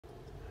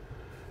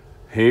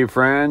Hey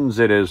friends,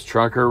 it is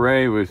Trucker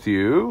Ray with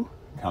you,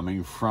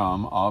 coming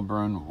from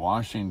Auburn,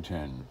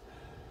 Washington.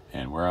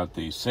 And we're at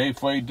the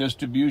Safeway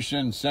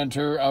Distribution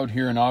Center out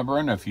here in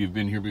Auburn. If you've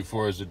been here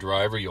before as a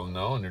driver, you'll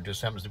know. And there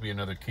just happens to be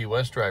another Key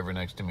West driver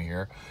next to me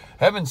here.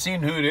 Haven't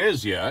seen who it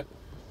is yet.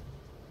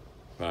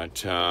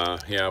 But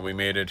yeah, we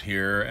made it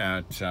here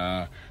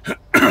at,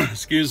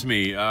 excuse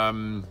me,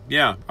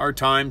 yeah, our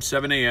time,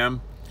 7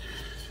 a.m.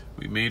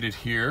 We made it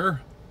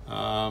here.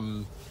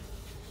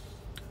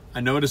 I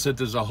noticed that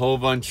there's a whole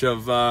bunch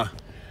of, I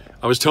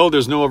was told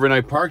there's no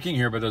overnight parking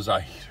here, but there's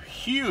a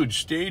huge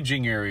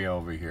staging area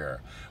over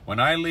here. When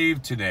I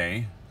leave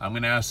today, I'm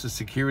going to ask the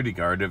security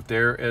guard if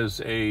there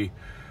is a,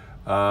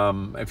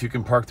 if you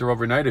can park there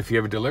overnight, if you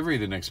have a delivery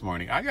the next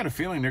morning. I got a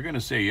feeling they're going to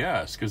say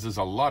yes, because there's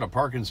a lot of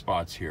parking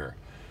spots here.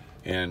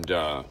 And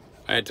I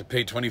had to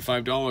pay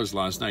 $25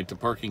 last night to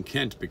park in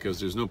Kent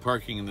because there's no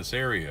parking in this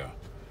area.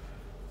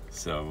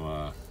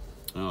 So,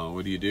 oh,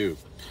 what do you do?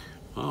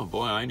 Oh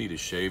boy, I need a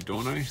shave,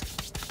 don't I?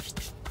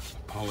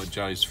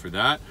 Apologize for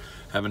that.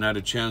 Haven't had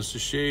a chance to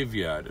shave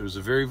yet. It was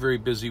a very, very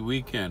busy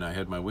weekend. I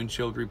had my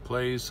windshield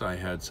replaced. I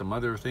had some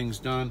other things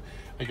done.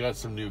 I got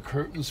some new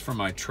curtains for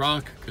my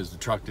truck because the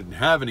truck didn't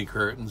have any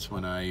curtains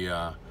when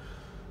I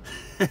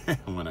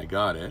when I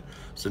got it.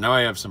 So now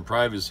I have some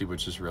privacy,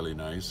 which is really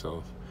nice.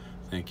 So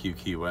thank you,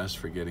 Key West,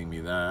 for getting me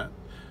that.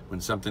 When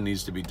something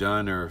needs to be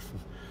done or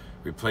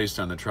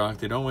replaced on the truck,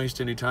 they don't waste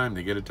any time.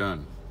 They get it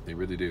done. They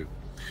really do.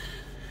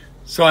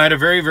 So I had a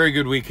very, very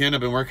good weekend.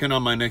 I've been working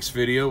on my next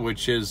video,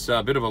 which is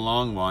a bit of a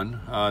long one.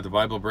 The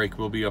Bible break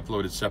will be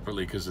uploaded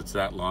separately because it's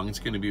that long. It's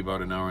going to be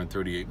about an hour and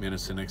 38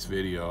 minutes, the next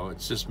video.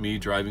 It's just me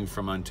driving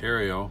from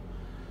Ontario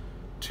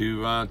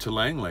to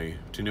Langley,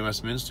 to New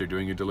Westminster,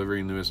 doing a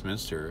delivery in New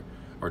Westminster,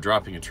 or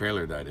dropping a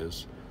trailer, that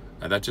is.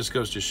 That just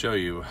goes to show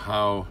you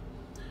how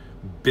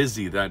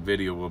busy that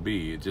video will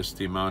be. Just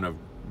the amount of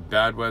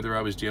bad weather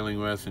I was dealing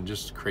with and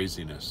just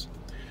craziness.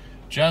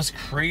 Just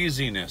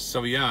craziness.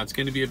 So yeah, it's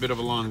going to be a bit of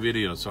a long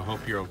video, so I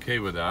hope you're okay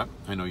with that.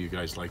 I know you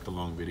guys like the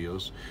long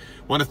videos.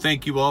 Want to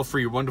thank you all for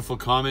your wonderful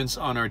comments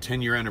on our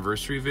 10-year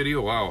anniversary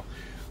video. Wow,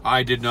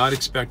 I did not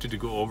expect it to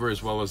go over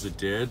as well as it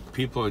did.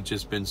 People have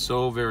just been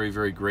so very,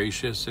 very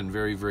gracious and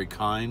very, very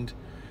kind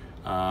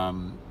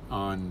on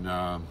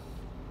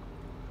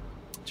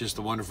just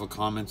the wonderful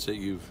comments that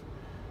you've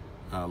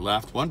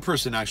left. One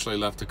person actually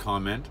left a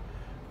comment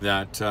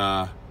that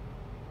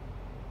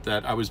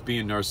that I was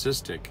being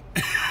narcissistic.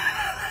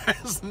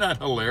 Isn't that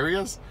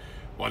hilarious?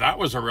 Well, that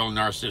was a real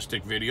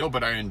narcissistic video,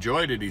 but I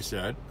enjoyed it, he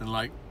said. And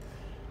like,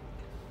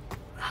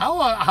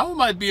 how am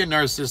I being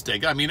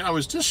narcissistic? I mean, I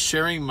was just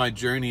sharing my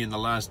journey in the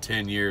last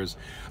 10 years.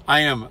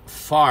 I am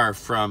far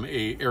from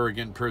a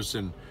arrogant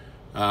person.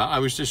 I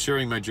was just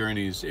sharing my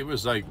journeys. It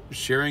was like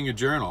sharing a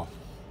journal.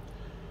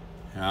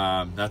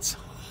 That's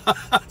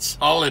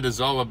all it is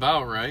all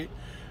about, right?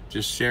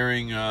 Just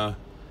sharing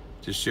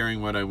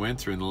what I went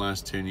through in the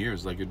last 10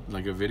 years, like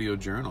a video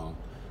journal.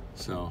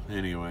 So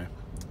anyway,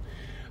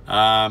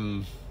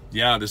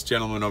 yeah, this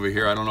gentleman over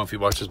here, I don't know if he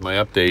watches my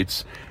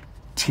updates.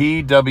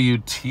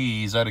 TWT,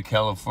 he's out of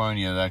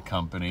California, that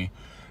company.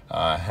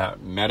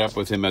 Met up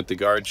with him at the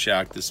guard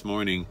shack this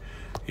morning.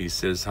 He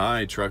says,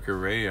 "Hi, Trucker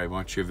Ray, I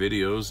watch your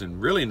videos."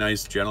 And really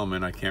nice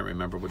gentleman. I can't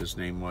remember what his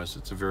name was.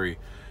 It's a very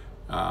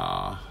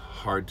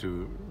hard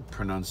to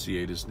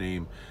pronunciate his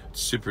name.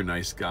 Super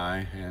nice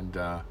guy, and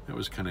it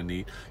was kind of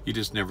neat. You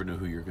just never know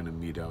who you're going to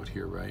meet out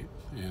here, right?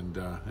 And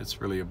it's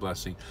really a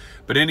blessing.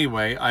 But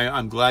anyway,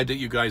 I'm glad that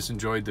you guys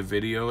enjoyed the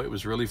video. It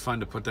was really fun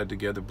to put that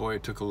together. Boy,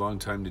 it took a long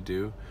time to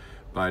do,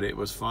 but it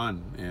was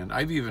fun. And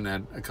I've even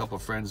had a couple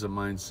of friends of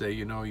mine say,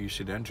 you know, you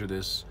should enter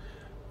this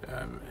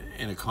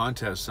in a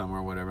contest somewhere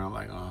or whatever. I'm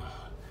like, oh,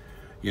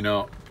 you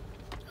know,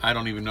 I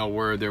don't even know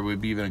where there would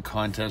be even a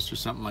contest or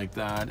something like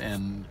that.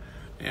 And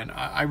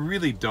I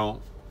really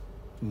don't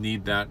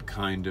need that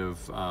kind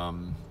of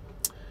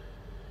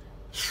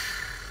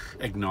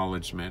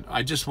acknowledgement.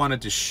 I just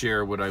wanted to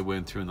share what I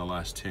went through in the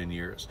last 10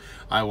 years.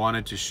 I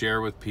wanted to share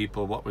with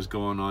people what was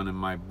going on in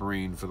my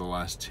brain for the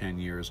last 10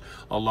 years.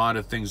 A lot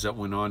of things that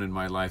went on in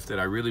my life that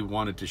I really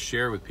wanted to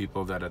share with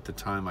people that at the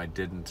time I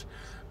didn't.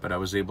 But I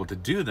was able to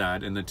do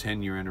that in the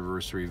 10-year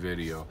anniversary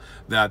video.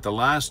 That the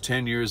last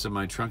 10 years of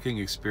my trunking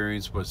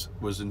experience was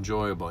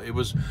enjoyable.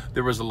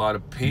 There was a lot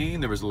of pain,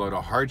 there was a lot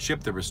of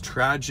hardship, there was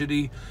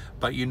tragedy,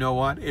 but you know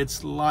what?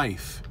 It's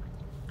life.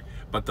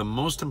 But the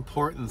most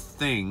important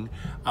thing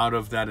out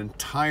of that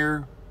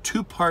entire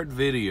 2-part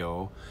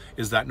video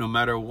is that no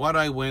matter what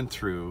I went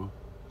through,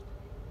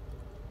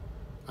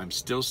 I'm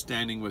still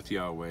standing with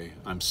Yahweh.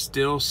 I'm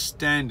still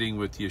standing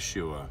with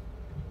Yeshua.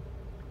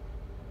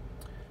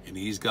 And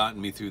he's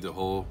gotten me through the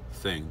whole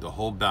thing, the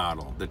whole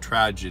battle, the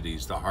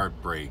tragedies, the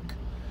heartbreak,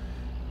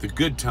 the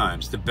good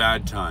times, the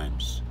bad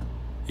times.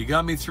 He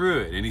got me through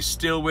it, and he's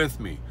still with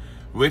me,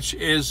 which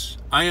is,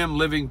 I am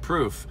living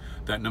proof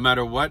that no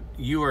matter what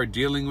you are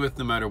dealing with,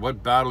 no matter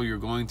what battle you're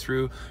going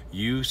through,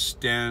 you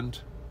stand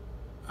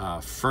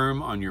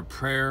firm on your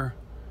prayer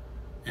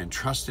and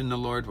trust in the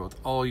Lord with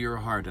all your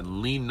heart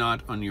and lean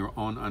not on your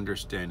own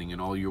understanding. In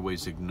all your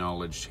ways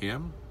acknowledge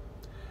him,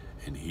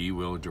 and he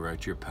will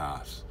direct your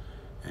paths.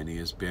 And he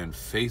has been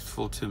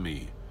faithful to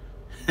me.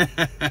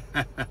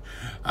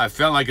 I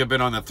felt like I've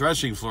been on the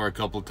threshing floor a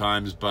couple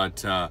times,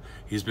 but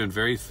he's been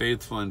very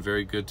faithful and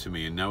very good to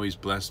me. And now he's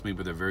blessed me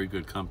with a very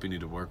good company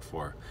to work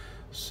for.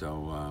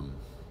 So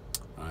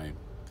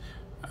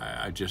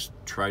I just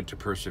tried to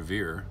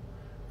persevere.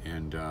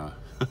 And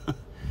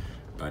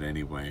but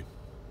anyway,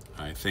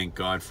 I thank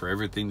God for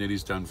everything that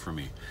he's done for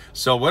me.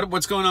 So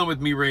what's going on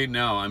with me right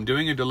now? I'm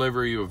doing a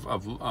delivery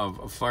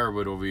of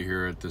firewood over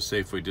here at the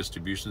Safeway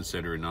Distribution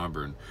Center in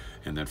Auburn.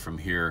 And then from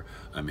here,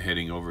 I'm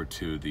heading over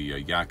to the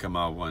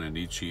Yakima,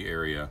 Wananichi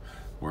area,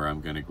 where I'm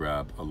going to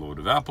grab a load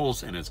of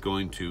apples, and it's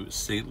going to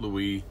St.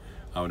 Louis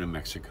out in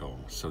Mexico.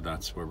 So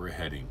that's where we're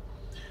heading.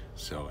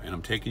 So, and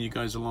I'm taking you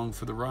guys along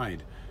for the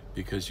ride,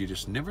 because you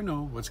just never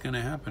know what's going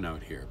to happen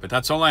out here. But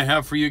that's all I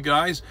have for you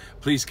guys.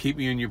 Please keep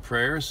me in your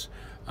prayers.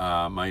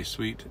 My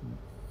sweet,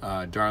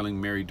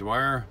 darling Mary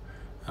Dwyer,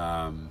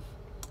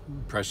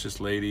 precious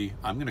lady,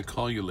 I'm going to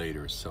call you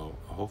later. So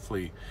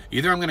hopefully,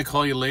 either I'm going to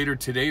call you later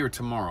today or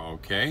tomorrow,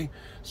 okay?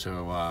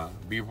 So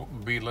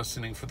be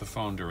listening for the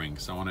phone to ring,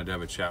 because I wanted to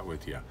have a chat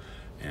with you.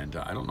 And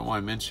I don't know why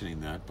I'm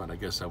mentioning that, but I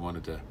guess I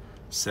wanted to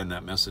send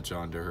that message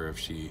on to her if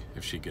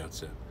she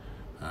gets it.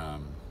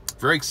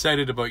 Very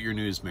excited about your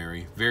news,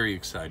 Mary. Very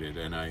excited.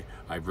 And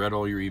I've read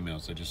all your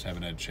emails. I just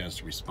haven't had a chance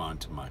to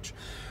respond to much.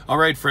 All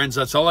right, friends,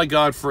 that's all I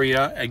got for you.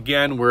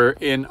 Again, we're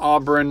in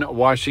Auburn,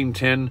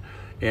 Washington,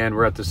 and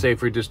we're at the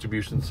Safeway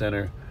Distribution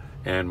Center.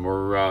 And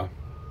we're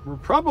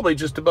probably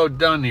just about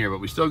done here, but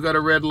we still got a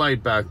red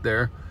light back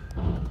there.